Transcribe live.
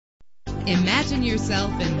Imagine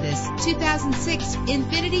yourself in this 2006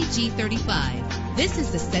 Infiniti G35. This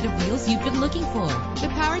is the set of wheels you've been looking for.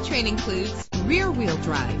 The powertrain includes rear-wheel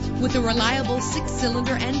drive with a reliable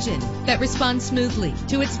 6-cylinder engine that responds smoothly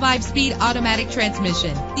to its 5-speed automatic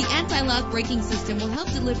transmission. The anti-lock braking system will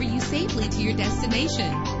help deliver you safely to your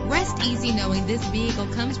destination. Rest easy knowing this vehicle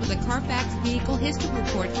comes with a Carfax Vehicle History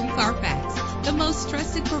Report from Carfax, the most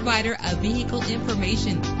trusted provider of vehicle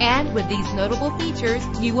information. And with these notable features,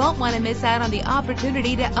 you won't want to miss out on the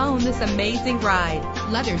opportunity to own this amazing ride.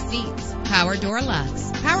 Leather seats, power door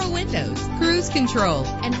locks, power windows, cruise control,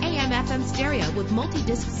 an AM/FM stereo with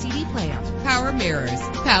multi-disc CD player, power mirrors,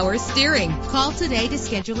 power steering. Call today to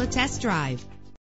schedule a test drive.